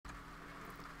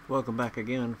Welcome back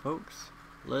again, folks.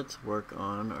 Let's work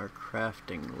on our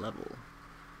crafting level.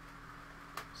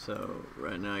 So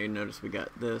right now you notice we got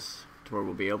this to where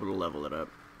we'll be able to level it up,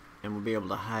 and we'll be able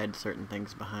to hide certain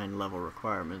things behind level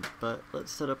requirements, but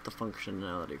let's set up the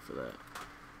functionality for that.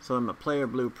 So in my player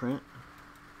blueprint,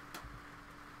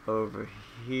 over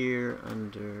here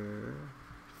under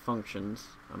functions,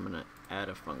 I'm going to add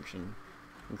a function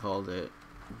and call it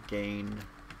gain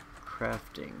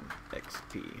crafting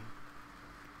XP.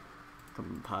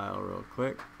 Compile real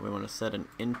quick. We want to set an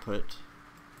input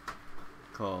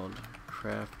called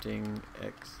crafting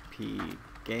XP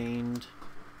gained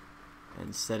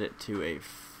and set it to a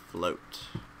float.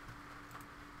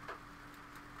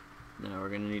 Now we're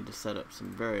going to need to set up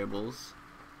some variables.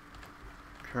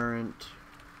 Current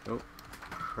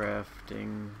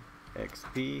crafting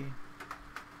XP,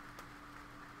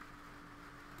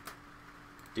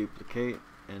 duplicate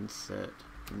and set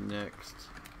next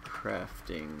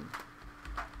crafting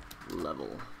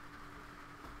level,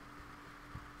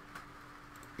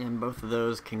 and both of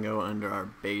those can go under our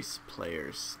base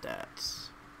player stats.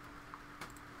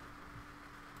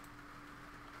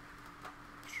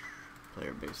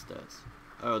 Player base stats.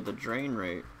 Oh, the drain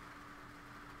rate.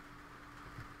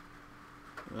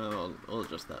 Oh, we'll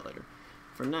adjust that later.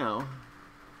 For now,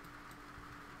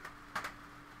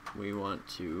 we want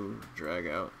to drag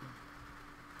out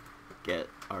get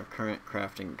our current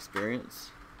crafting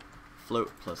experience,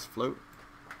 float plus float,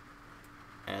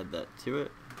 add that to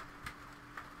it.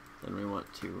 Then we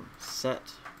want to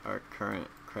set our current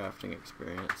crafting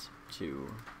experience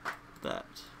to that.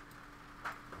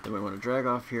 Then we want to drag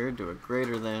off here, do a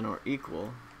greater than or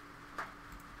equal,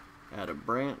 add a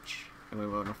branch, and we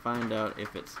want to find out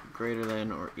if it's greater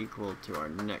than or equal to our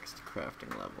next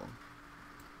crafting level.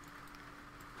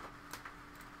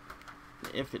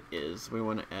 If it is, we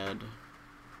want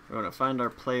to find our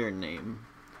player name.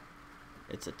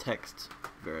 It's a text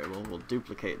variable. We'll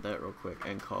duplicate that real quick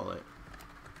and call it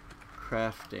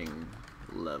crafting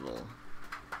level.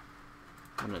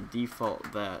 I'm going to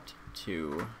default that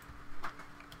to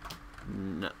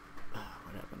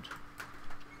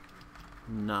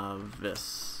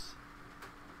novice,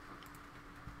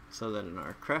 so that in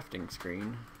our crafting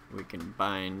screen we can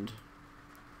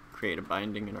create a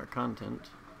binding in our content,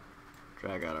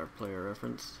 drag out our player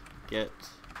reference, get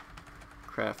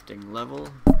crafting level,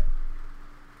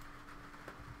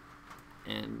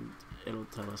 and it'll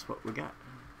tell us what we got.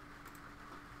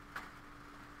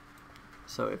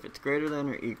 So if it's greater than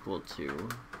or equal to,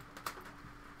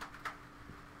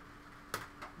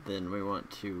 then we want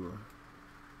to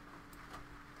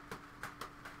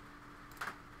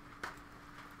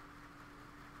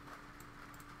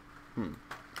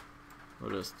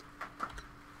we'll just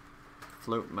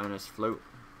float minus float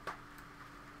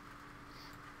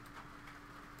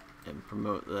and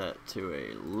promote that to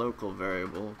a local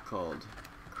variable called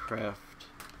craft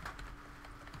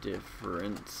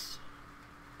difference.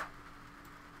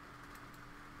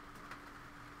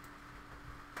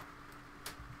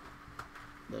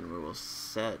 Then we will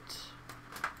set,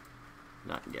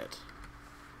 not get,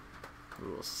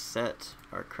 we will set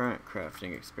our current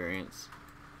crafting experience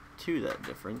to that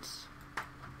difference,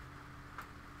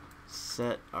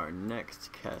 set our next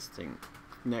crafting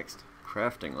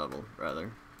level,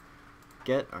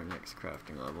 get our next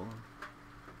crafting level,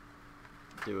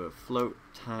 do a float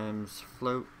times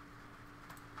float,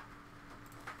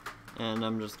 and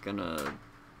I'm just gonna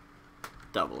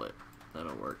double it.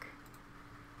 That'll work.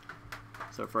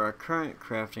 So for our current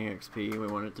crafting XP, we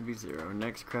want it to be 0.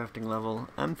 Next crafting level,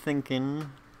 I'm thinking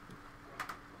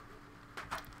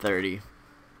 30.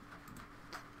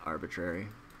 Arbitrary.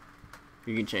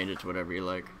 You can change it to whatever you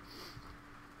like.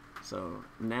 So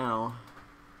now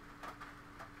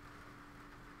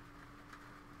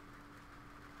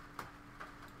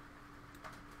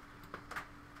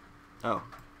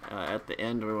at the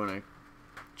end we want to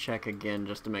check again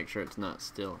just to make sure it's not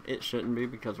still. It shouldn't be,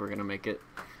 because we're going to make it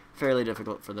fairly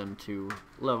difficult for them to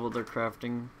level their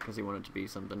crafting, because you want it to be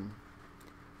something.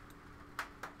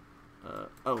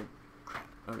 Oh crap.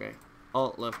 Okay,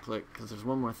 Alt left click, because there's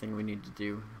one more thing we need to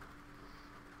do.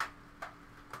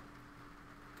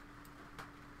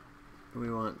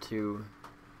 We want to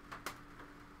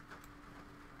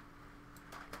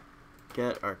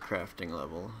get our crafting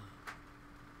level,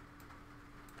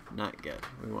 not get,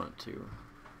 we want to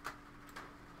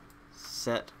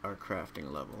set our crafting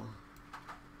level.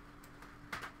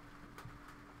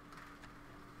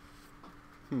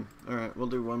 Alright, we'll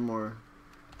do one more.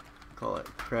 Call it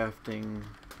crafting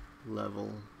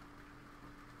level.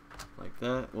 Like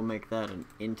that. We'll make that an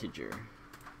integer.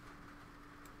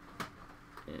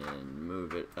 and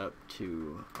move it up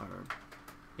to our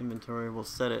inventory. We'll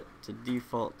set it to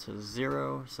default to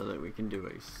 0 so that we can do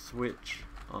a switch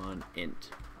on int.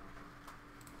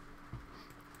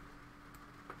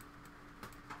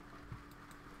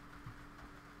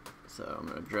 So I'm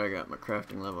going to drag out my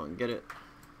crafting level and get it.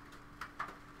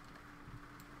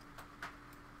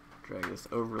 Drag this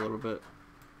over a little bit.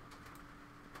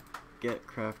 Get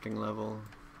crafting level.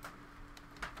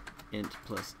 Int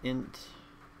plus int.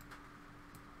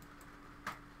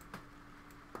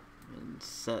 And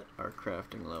set our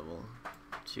crafting level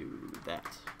to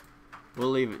that.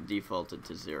 We'll leave it defaulted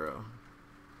to 0.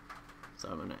 So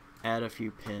I'm going to add a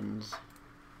few pins.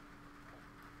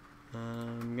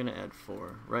 I'm going to add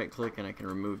 4. Right click and I can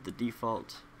remove the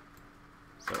default.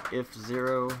 So if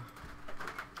 0,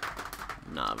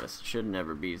 novice. Should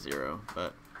never be 0,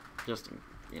 but just,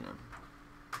 you know.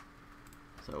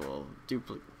 So we'll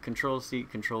Control C,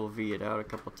 Control V it out a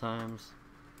couple times.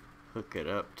 Hook it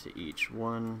up to each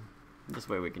one. This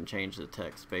way we can change the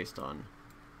text based on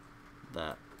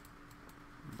that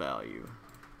value.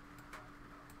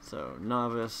 So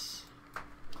novice,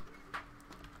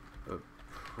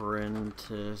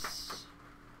 apprentice,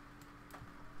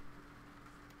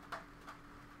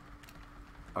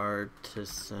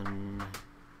 artisan,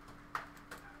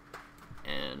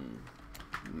 and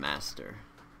master.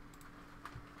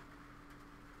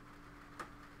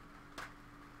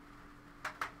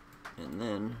 And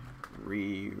then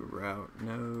reroute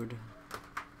node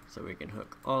so we can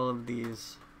hook all of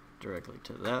these directly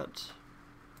to that.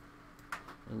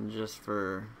 And just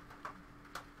for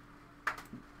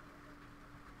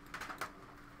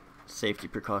safety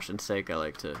precaution's sake, I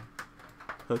like to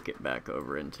hook it back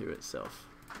over into itself,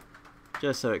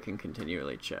 just so it can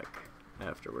continually check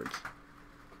afterwards.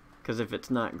 Because if it's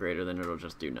not greater, then it'll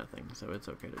just do nothing, so it's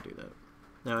okay to do that.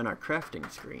 Now in our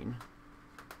crafting screen,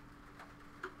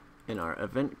 in our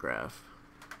event graph,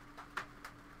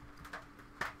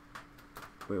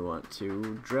 we want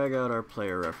to drag out our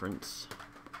player reference,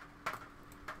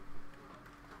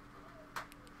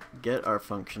 get our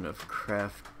function of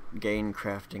gain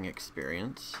crafting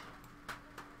experience,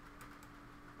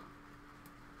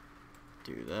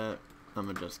 do that. I'm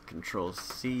gonna just Control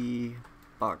C,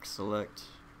 box select,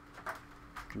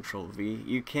 Control V.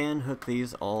 You can hook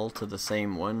these all to the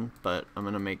same one, but I'm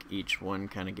gonna make each one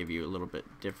kind of give you a little bit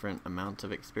different amount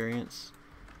of experience.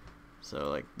 So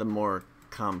like the more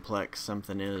complex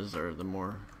something is, or the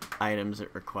more items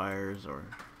it requires, or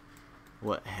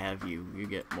what have you, you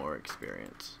get more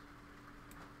experience.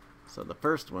 So the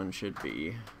first one should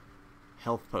be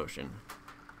health potion.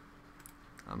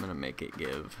 I'm gonna make it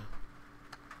give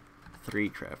 3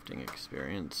 crafting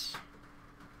experience.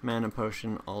 Mana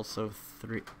potion also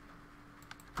 3,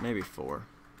 maybe 4.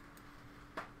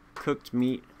 Cooked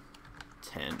meat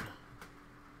 10.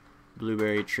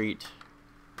 Blueberry treat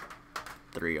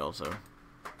 3 also.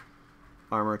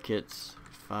 Armor kits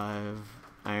 5.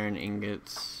 Iron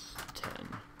ingots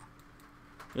 10.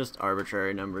 Just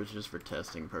arbitrary numbers just for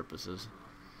testing purposes.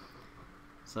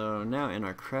 So now in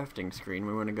our crafting screen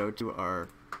we want to go to our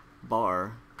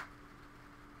bar.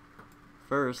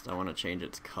 First I want to change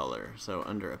its color. So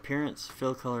under appearance,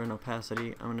 fill color, and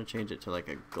opacity, I'm going to change it to like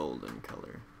a golden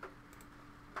color.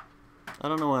 I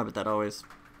don't know why, but that always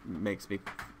makes me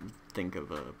think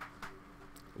of a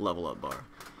level up bar.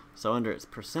 So under its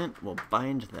percent, we'll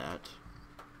bind that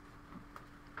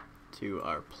to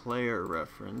our player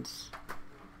reference.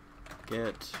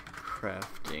 Get current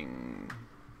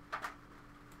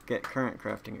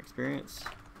crafting experience,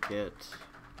 get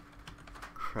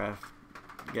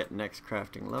next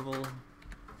crafting level,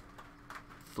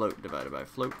 float divided by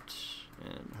float,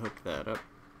 and hook that up.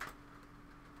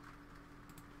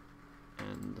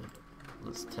 And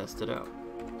let's test it out.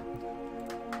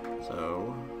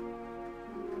 So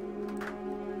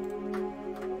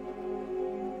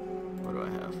what do I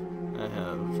have? I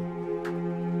have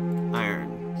iron.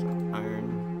 So iron.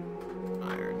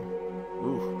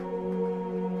 Ooh.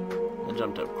 I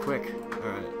jumped up quick.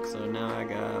 Alright, so now I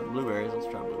got blueberries. Let's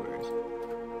try blueberries.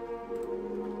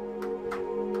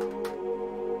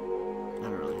 I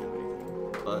don't really have anything,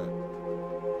 but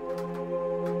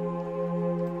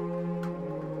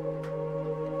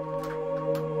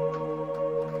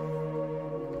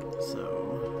so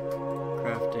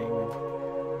crafting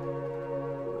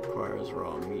requires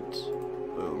raw meat.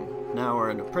 Boom. Now we're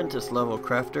an apprentice level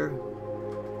crafter,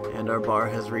 and our bar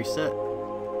has reset,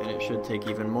 and it should take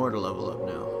even more to level up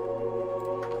now.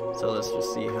 So let's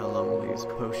just see how long these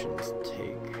potions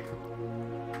take.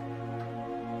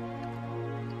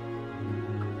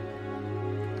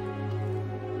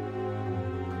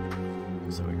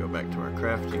 So we go back to our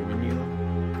crafting menu,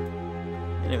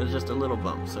 and it was just a little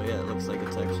bump, so yeah, it looks like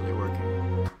it's actually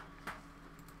working.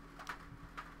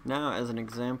 Now, as an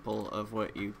example of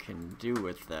what you can do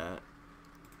with that,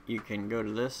 you can go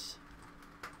to this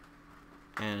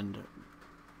and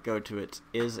go to its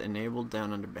is enabled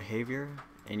down under behavior,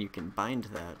 and you can bind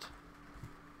that.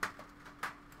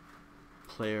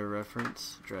 Player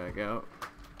reference, drag out,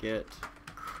 get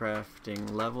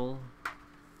crafting level,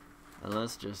 and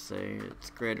let's just say it's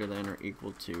greater than or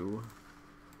equal to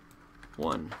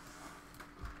 1.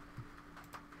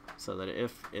 So that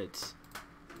if it's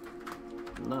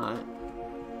not,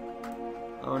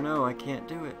 oh no, I can't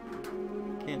do it.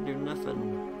 Can't do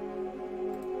nothing.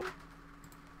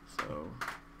 So,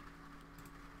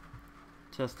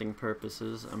 testing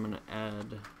purposes, I'm gonna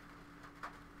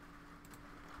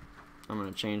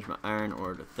change my iron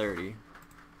ore to 30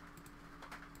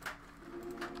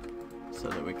 so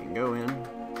that we can go in.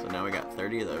 So now we got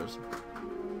 30 of those.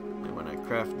 And when I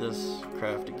craft this,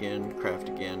 craft again,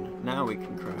 now we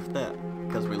can craft that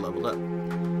because we leveled up.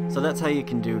 So that's how you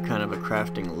can do kind of a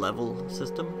crafting level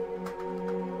system.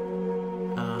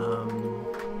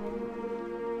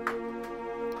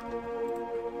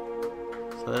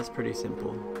 So that's pretty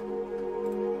simple.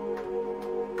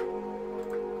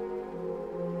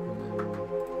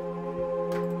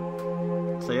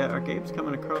 So yeah, our game's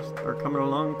coming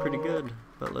along pretty good,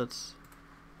 but let's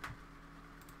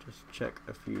just check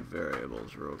a few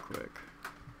variables real quick.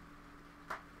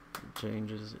 It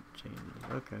changes,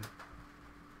 okay.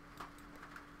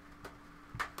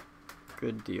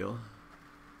 Good deal.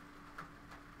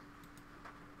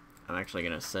 I'm actually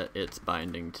gonna set its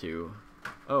binding to,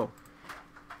 oh,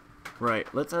 right,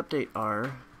 let's update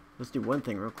let's do one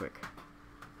thing real quick.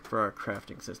 For our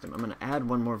crafting system, I'm going to add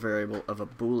one more variable of a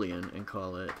boolean and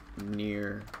call it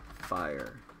near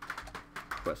fire,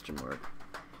 question mark,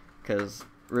 because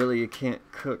really you can't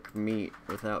cook meat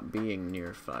without being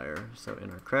near fire. So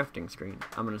in our crafting screen,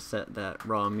 I'm going to set that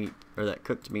raw meat, or that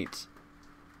cooked meats,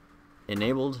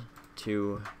 enabled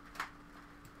to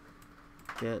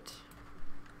get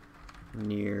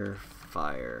near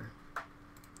fire.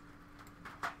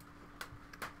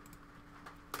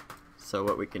 So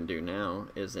what we can do now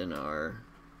is in our,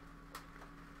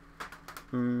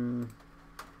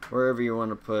 wherever you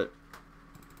want to put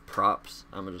props,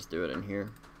 I'm going to just do it in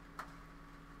here.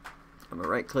 I'm going to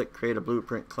right click, create a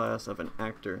blueprint class of an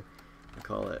actor, and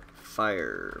call it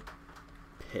fire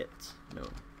pit,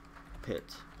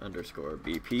 pit underscore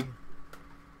BP.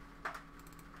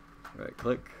 Right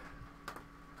click.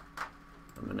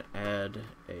 I'm going to add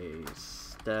a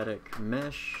static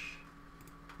mesh.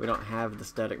 We don't have the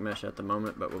static mesh at the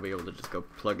moment, but we'll be able to just go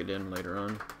plug it in later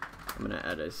on. I'm going to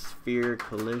add a sphere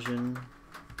collision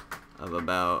of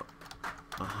about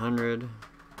 100.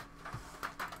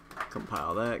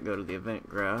 Compile that, go to the event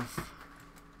graph,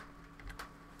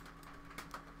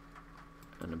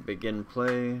 and a begin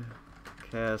play,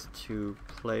 cast to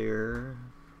player,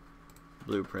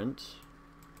 blueprint,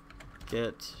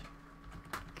 get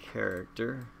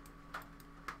character,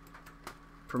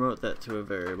 promote that to a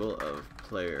variable of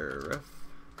player ref.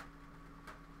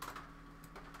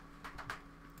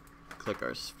 Click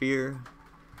our sphere.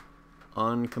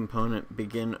 On component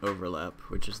begin overlap,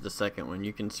 which is the second one.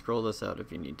 You can scroll this out if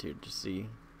you need to see,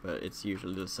 but it's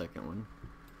usually the second one.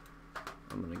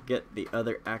 I'm going to get the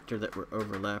other actor that we're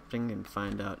overlapping and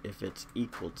find out if it's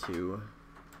equal to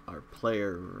our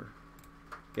player,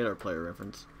 get our player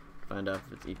reference, find out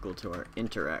if it's equal to our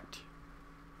interact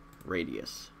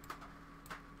radius.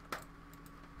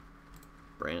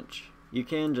 Branch. You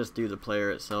can just do the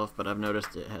player itself, but I've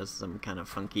noticed it has some kind of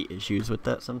funky issues with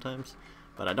that sometimes.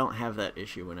 But I don't have that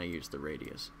issue when I use the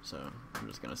radius, so I'm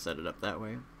just going to set it up that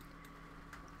way.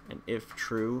 And if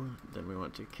true, then we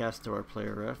want to cast to our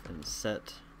player ref and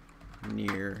set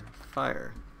near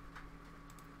fire.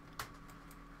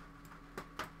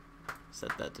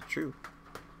 Set that to true.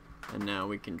 And now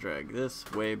we can drag this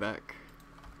way back.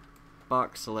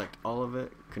 Box, select all of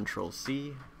it, Control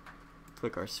C.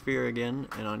 Click our sphere again,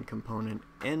 and on component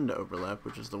end overlap,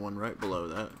 which is the one right below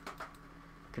that,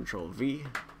 Control V.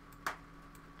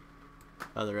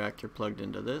 Other actor plugged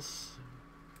into this,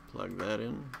 plug that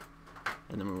in,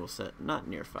 and then we will set not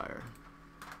near fire.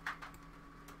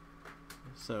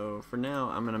 So for now,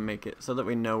 I'm going to make it so that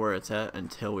we know where it's at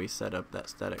until we set up that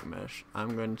static mesh.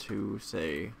 I'm going to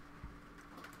say,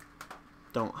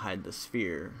 don't hide the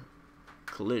sphere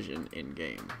collision in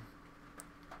game.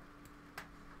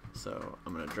 So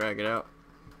I'm going to drag it out.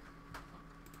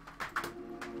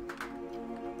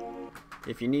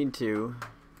 If you need to,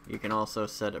 you can also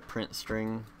set a print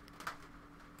string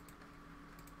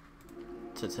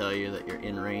to tell you that you're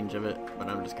in range of it, but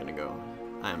I'm just going to go,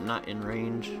 I am not in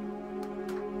range.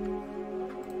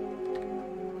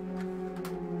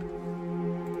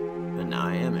 And now now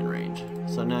I am in range.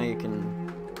 So now you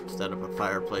can set up a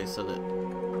fireplace so that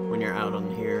when you're out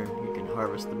on here, you can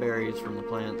harvest the berries from the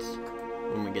plants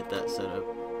when we get that set up.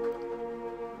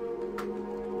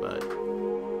 But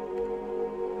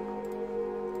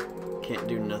can't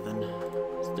do nothing.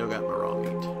 Still got my raw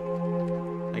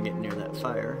meat. I get near that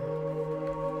fire.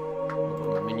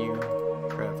 Open my menu,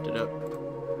 craft it up.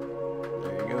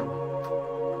 There you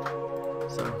go.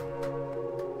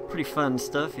 So, pretty fun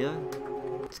stuff, yeah.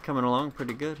 It's coming along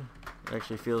pretty good. It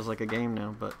actually feels like a game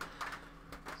now, but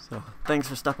so thanks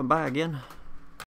for stopping by again.